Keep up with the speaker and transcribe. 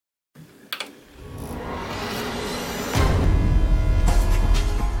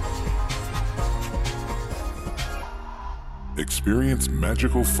Experience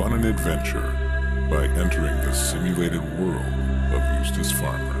magical fun and adventure by entering the simulated world of Eustace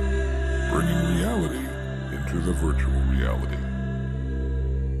Farmer, bringing reality into the virtual reality.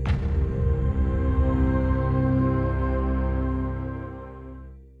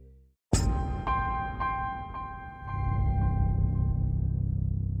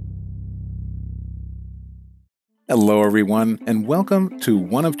 Hello everyone, and welcome to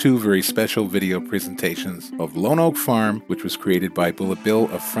one of two very special video presentations of Lone Oak Farm, which was created by BulletBill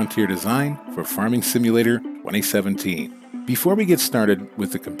of Frontier Design for Farming Simulator 2017. Before we get started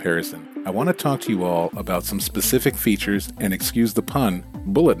with the comparison, I want to talk to you all about some specific features, and excuse the pun,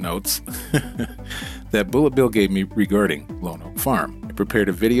 bullet notes, that BulletBill gave me regarding Lone Oak Farm. I prepared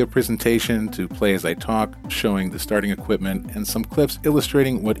a video presentation to play as I talk, showing the starting equipment and some clips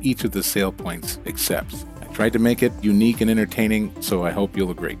illustrating what each of the sale points accepts. Tried to make it unique and entertaining, so I hope you'll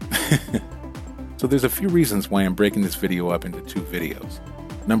agree. So there's a few reasons why I'm breaking this video up into two videos.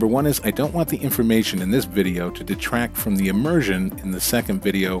 Number one is I don't want the information in this video to detract from the immersion in the second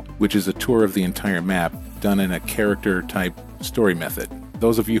video, which is a tour of the entire map done in a character-type story method.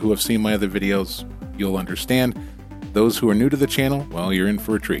 Those of you who have seen my other videos, you'll understand. Those who are new to the channel, well, you're in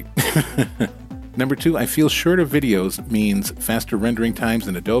for a treat. Number two, I feel shorter videos means faster rendering times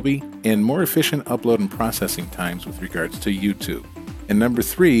in Adobe and more efficient upload and processing times with regards to YouTube. And number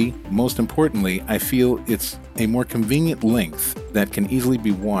three, most importantly, I feel it's a more convenient length that can easily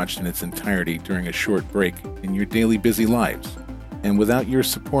be watched in its entirety during a short break in your daily busy lives. And without your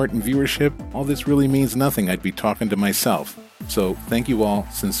support and viewership, all this really means nothing. I'd be talking to myself. So thank you all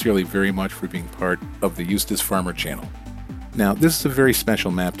sincerely very much for being part of the Eustace Farmer channel. Now, this is a very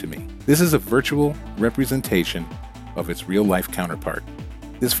special map to me. This is a virtual representation of its real-life counterpart.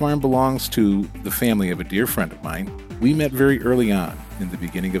 This farm belongs to the family of a dear friend of mine. We met very early on in the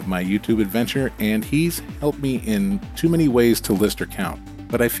beginning of my YouTube adventure, and he's helped me in too many ways to list or count.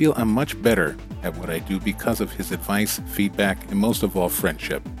 But I feel I'm much better at what I do because of his advice, feedback, and most of all,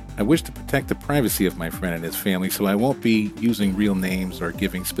 friendship. I wish to protect the privacy of my friend and his family, so I won't be using real names or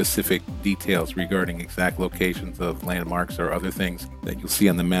giving specific details regarding exact locations of landmarks or other things that you'll see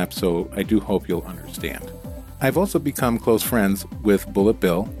on the map, so I do hope you'll understand. I've also become close friends with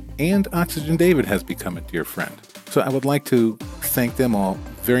BulletBill, and Oxygen David has become a dear friend. So I would like to thank them all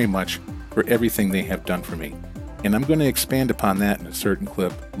very much for everything they have done for me. And I'm going to expand upon that in a certain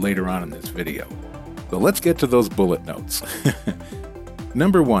clip later on in this video. So let's get to those bullet notes.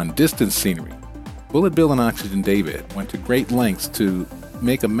 Number one, distance scenery. BulletBill and Oxygen David went to great lengths to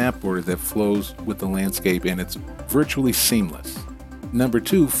make a map border that flows with the landscape, and it's virtually seamless. Number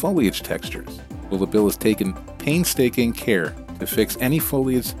two, foliage textures. BulletBill has taken painstaking care to fix any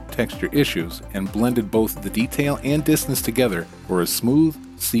foliage texture issues and blended both the detail and distance together for a smooth,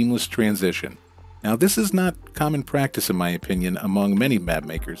 seamless transition. Now, this is not common practice in my opinion among many map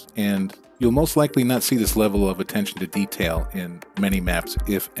makers, and you'll most likely not see this level of attention to detail in many maps,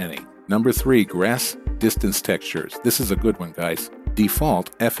 if any. Number three, grass distance textures. This is a good one, guys.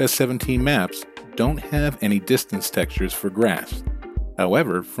 Default FS17 maps don't have any distance textures for grass.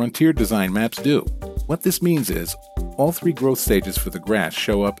 However, Frontier Design maps do. What this means is all three growth stages for the grass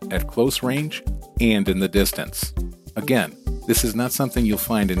show up at close range and in the distance. Again, this is not something you'll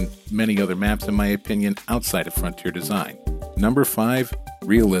find in many other maps, in my opinion, outside of Frontier Design. Number five,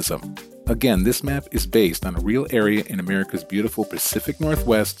 realism. Again, this map is based on a real area in America's beautiful Pacific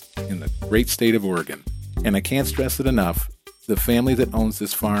Northwest in the great state of Oregon. And I can't stress it enough, the family that owns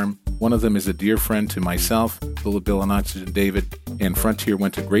this farm, one of them is a dear friend to myself, BulletBill and Oxygen David, and Frontier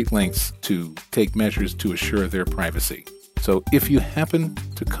went to great lengths to take measures to assure their privacy. So if you happen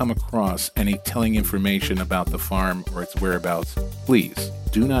to come across any telling information about the farm or its whereabouts, please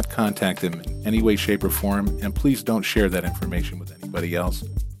do not contact them in any way, shape, or form, and please don't share that information with anybody else.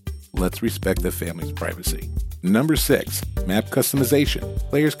 Let's respect the family's privacy. Number six, map customization.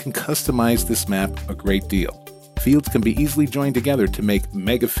 Players can customize this map a great deal. Fields can be easily joined together to make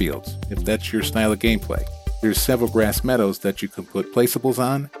mega fields, if that's your style of gameplay. There's several grass meadows that you can put placeables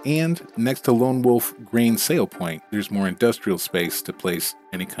on, and next to Lone Wolf Grain Sale Point, there's more industrial space to place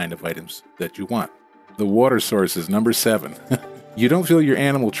any kind of items that you want. The water sources, number seven. You don't fill your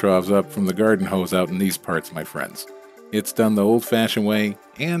animal troughs up from the garden hose out in these parts, my friends. It's done the old-fashioned way,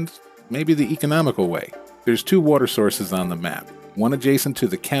 and maybe the economical way. There's two water sources on the map, one adjacent to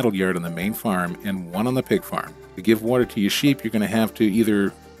the cattle yard on the main farm and one on the pig farm. To give water to your sheep, you're going to have to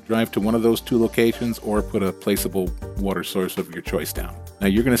either drive to one of those two locations or put a placeable water source of your choice down. Now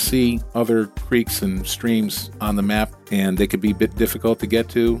you're going to see other creeks and streams on the map, and they could be a bit difficult to get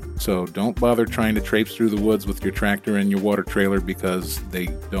to, so don't bother trying to traipse through the woods with your tractor and your water trailer because they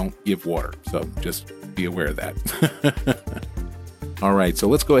don't give water. So just be be aware of that. All right, so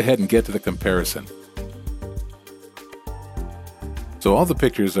let's go ahead and get to the comparison. So all the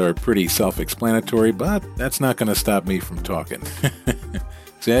pictures are pretty self-explanatory, but that's not going to stop me from talking.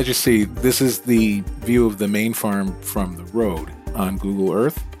 So as you see, this is the view of the main farm from the road on Google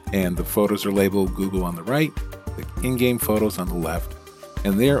Earth, and the photos are labeled Google on the right, the in-game photos on the left,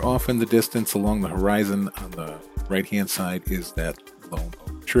 and there off in the distance along the horizon on the right-hand side is that lone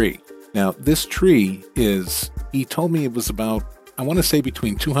oak tree. Now this tree is, he told me it was about, I want to say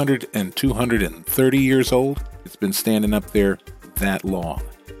between 200 and 230 years old. It's been standing up there that long.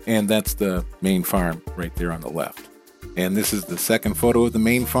 And that's the main farm right there on the left. And this is the second photo of the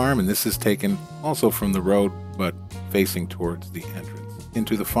main farm, and this is taken also from the road, but facing towards the entrance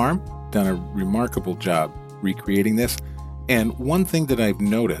into the farm. Done a remarkable job recreating this. And one thing that I've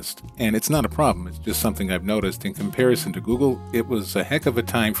noticed, and it's not a problem, it's just something I've noticed in comparison to Google, it was a heck of a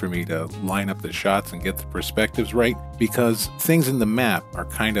time for me to line up the shots and get the perspectives right, because things in the map are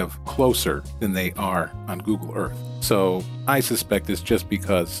kind of closer than they are on Google Earth. So I suspect it's just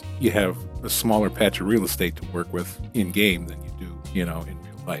because you have a smaller patch of real estate to work with in-game than you do, in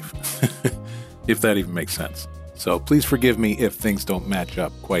real life. If that even makes sense. So please forgive me if things don't match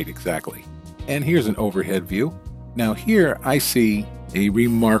up quite exactly. And here's an overhead view. Now here I see a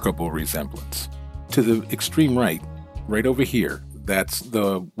remarkable resemblance. To the extreme right over here, that's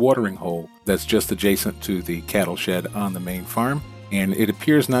the watering hole that's just adjacent to the cattle shed on the main farm, and it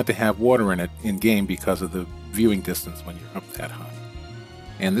appears not to have water in it in-game because of the viewing distance when you're up that high.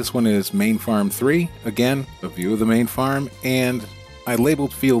 And this one is Main Farm 3, again, a view of the main farm, and I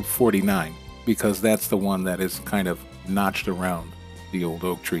labeled Field 49 because that's the one that is kind of notched around the old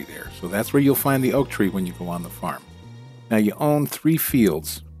oak tree there. So that's where you'll find the oak tree when you go on the farm. Now you own 3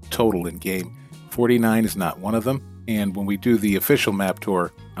 fields total in game. 49 is not one of them, and when we do the official map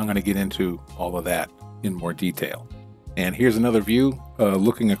tour, I'm going to get into all of that in more detail. And here's another view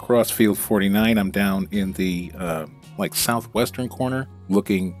looking across Field 49. I'm down in the southwestern corner,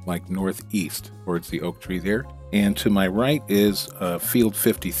 looking like northeast towards the oak tree there. And to my right is Field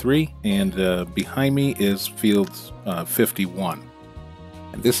 53, and behind me is Field 51.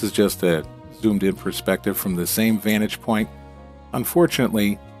 And this is just a zoomed in perspective from the same vantage point.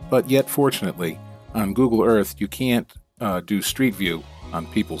 Unfortunately, but yet fortunately, on Google Earth you can't do street view on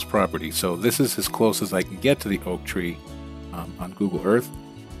people's property, so this is as close as I can get to the oak tree on Google Earth.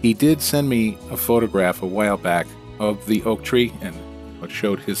 He did send me a photograph a while back of the oak tree, and it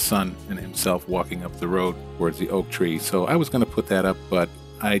showed his son and himself walking up the road towards the oak tree, so I was going to put that up, but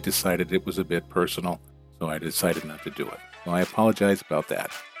I decided it was a bit personal, so I decided not to do it. So I apologize about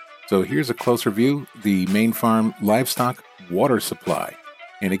that. So here's a closer view, the main farm livestock water supply.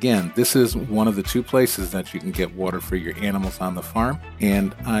 And again, this is one of the 2 places that you can get water for your animals on the farm.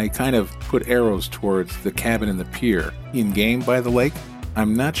 And I kind of put arrows towards the cabin and the pier in-game by the lake.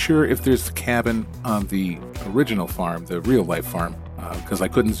 I'm not sure if there's the cabin on the original farm, the real-life farm, because I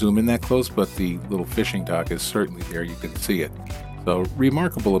couldn't zoom in that close, but the little fishing dock is certainly there. You can see it. So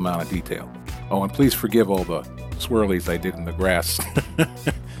remarkable amount of detail. Oh, and please forgive all the swirlies I did in the grass.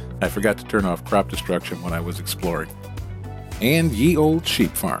 I forgot to turn off crop destruction when I was exploring. And ye old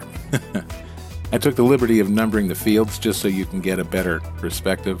sheep farm. I took the liberty of numbering the fields just so you can get a better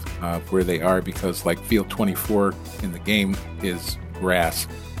perspective of where they are, because like Field 24 in the game is grass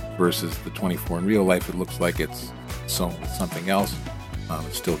versus the 24 in real life. It looks like it's sown with something else.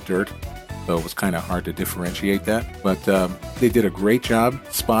 It's still dirt, so it was kind of hard to differentiate that. But they did a great job,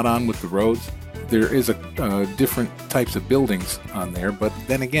 spot on with the roads. There is different types of buildings on there, but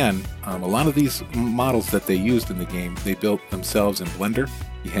then again, a lot of these models that they used in the game, they built themselves in Blender.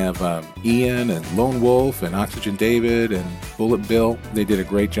 You have Ian and Lone Wolf and Oxygen David and BulletBill. They did a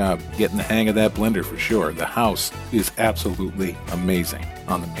great job getting the hang of that Blender for sure. The house is absolutely amazing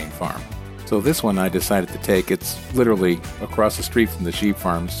on the main farm. So this one I decided to take. It's literally across the street from the sheep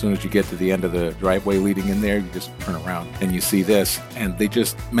farm. As soon as you get to the end of the driveway leading in there, you just turn around and you see this. And they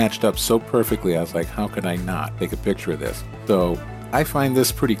just matched up so perfectly. I was like, how could I not take a picture of this? So I find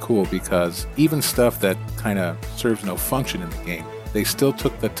this pretty cool because even stuff that kind of serves no function in the game, they still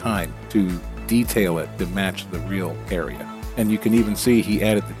took the time to detail it to match the real area. And you can even see he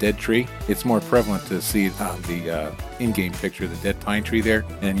added the dead tree. It's more prevalent to see it on the in-game picture, the dead pine tree there,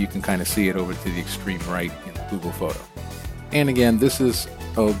 and you can kind of see it over to the extreme right in the Google photo. And again, this is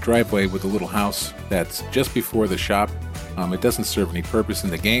a driveway with a little house that's just before the shop. It doesn't serve any purpose in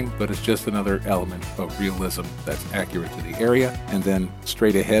the game, but it's just another element of realism that's accurate to the area. And then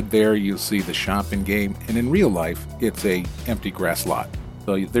straight ahead there, you'll see the shop in game, and in real life, it's a empty grass lot.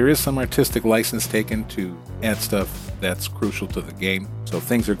 So there is some artistic license taken to add stuff that's crucial to the game, so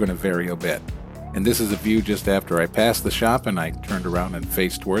things are going to vary a bit. And this is a view just after I passed the shop and I turned around and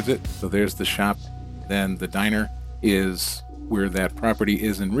faced towards it. So there's the shop. Then the diner is where that property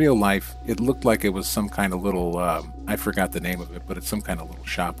is in real life. It looked like it was some kind of little, I forgot the name of it, but it's some kind of little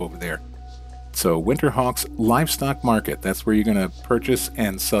shop over there. So Winterhawk's Livestock Market, that's where you're going to purchase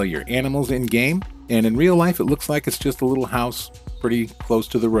and sell your animals in game. And in real life, it looks like it's just a little house pretty close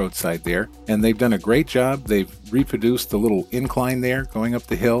to the roadside there. And they've done a great job. They've reproduced the little incline there going up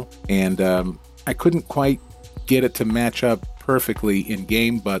the hill. And I couldn't quite get it to match up perfectly in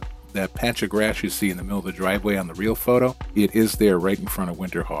game, but that patch of grass you see in the middle of the driveway on the real photo, it is there right in front of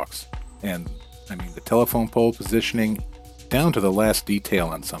Winterhawk's. And I mean, the telephone pole positioning down to the last detail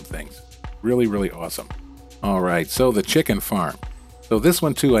on some things. Really, really awesome. All right, so the chicken farm. So this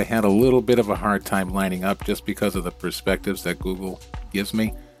one too, I had a little bit of a hard time lining up just because of the perspectives that Google gives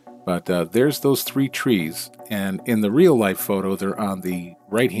me. But there's those 3 trees, and in the real life photo, they're on the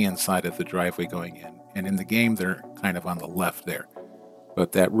right-hand side of the driveway going in. And in the game, they're kind of on the left there.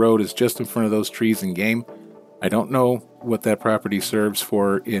 But that road is just in front of those trees in game. I don't know what that property serves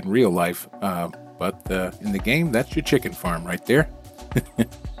for in real life, but in the game, that's your chicken farm right there.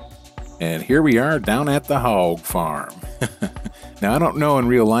 And here we are down at the hog farm. Now, I don't know in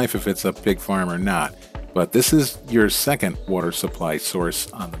real life if it's a pig farm or not, but this is your second water supply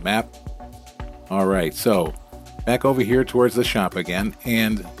source on the map. All right, so back over here towards the shop again,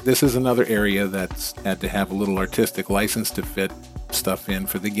 and this is another area that's had to have a little artistic license to fit stuff in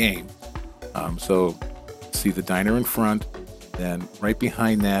for the game. So see the diner in front, then right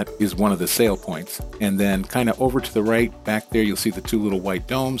behind that is one of the sale points, and then kind of over to the right back there you'll see the 2 little white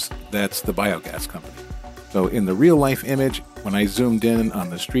domes. That's the biogas company. So in the real life image, when I zoomed in on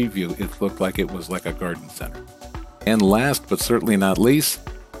the street view, it looked like it was like a garden center. And last but certainly not least,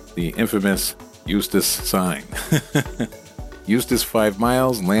 the infamous Eustis sign. Eustis 5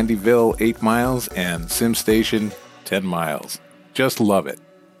 miles, Landyville 8 miles, and Sim Station 10 miles. Just love it.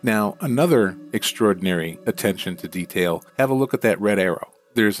 Now, another extraordinary attention to detail, have a look at that red arrow.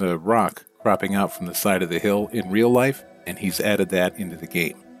 There's a rock cropping out from the side of the hill in real life, and he's added that into the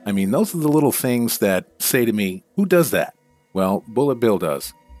game. I mean, those are the little things that say to me, who does that? Well, BulletBill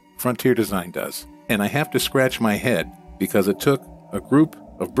does. Frontier Design does. And I have to scratch my head because it took a group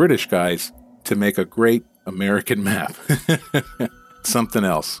of British guys to make a great American map. Something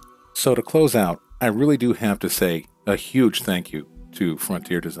else. So to close out, I really do have to say a huge thank you to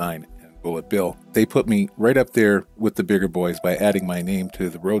Frontier Design and BulletBill. They put me right up there with the bigger boys by adding my name to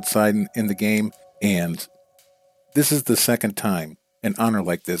the roadside in the game, and this is the second time an honor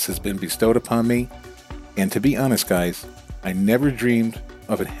like this has been bestowed upon me. And to be honest, guys, I never dreamed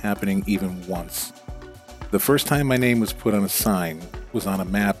of it happening even once. The first time my name was put on a sign was on a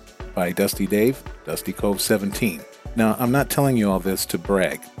map by Dusty Dave, Dusty Cove 17. Now, I'm not telling you all this to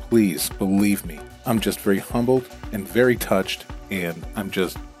brag. Please believe me. I'm just very humbled and very touched, and I'm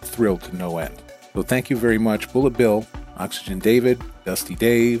just thrilled to no end. So thank you very much, BulletBill, Oxygen David, Dusty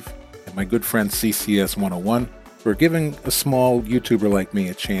Dave, and my good friend CCS 101 for giving a small YouTuber like me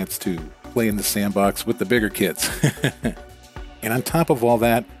a chance to play in the sandbox with the bigger kids. And on top of all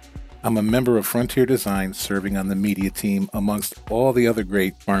that, I'm a member of Frontier Design, serving on the media team amongst all the other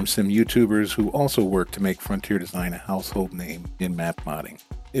great farm sim YouTubers who also work to make Frontier Design a household name in map modding.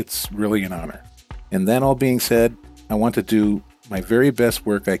 It's really an honor. And that all being said, I want to do my very best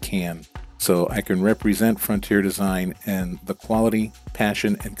work I can so I can represent Frontier Design and the quality,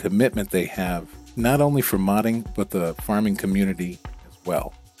 passion, and commitment they have, not only for modding, but the farming community as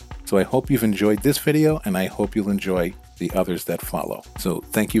well. So I hope you've enjoyed this video, and I hope you'll enjoy the others that follow. So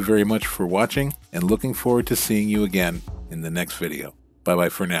thank you very much for watching, and looking forward to seeing you again in the next video. Bye-bye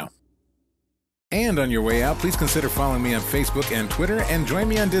for now. And on your way out, please consider following me on Facebook and Twitter, and join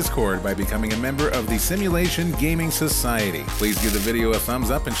me on Discord by becoming a member of the Simulation Gaming Society. Please give the video a thumbs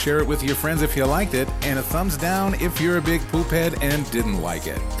up and share it with your friends if you liked it, and a thumbs down if you're a big poophead and didn't like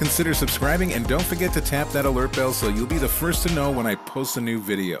it. Consider subscribing, and don't forget to tap that alert bell so you'll be the first to know when I post a new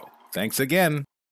video. Thanks again.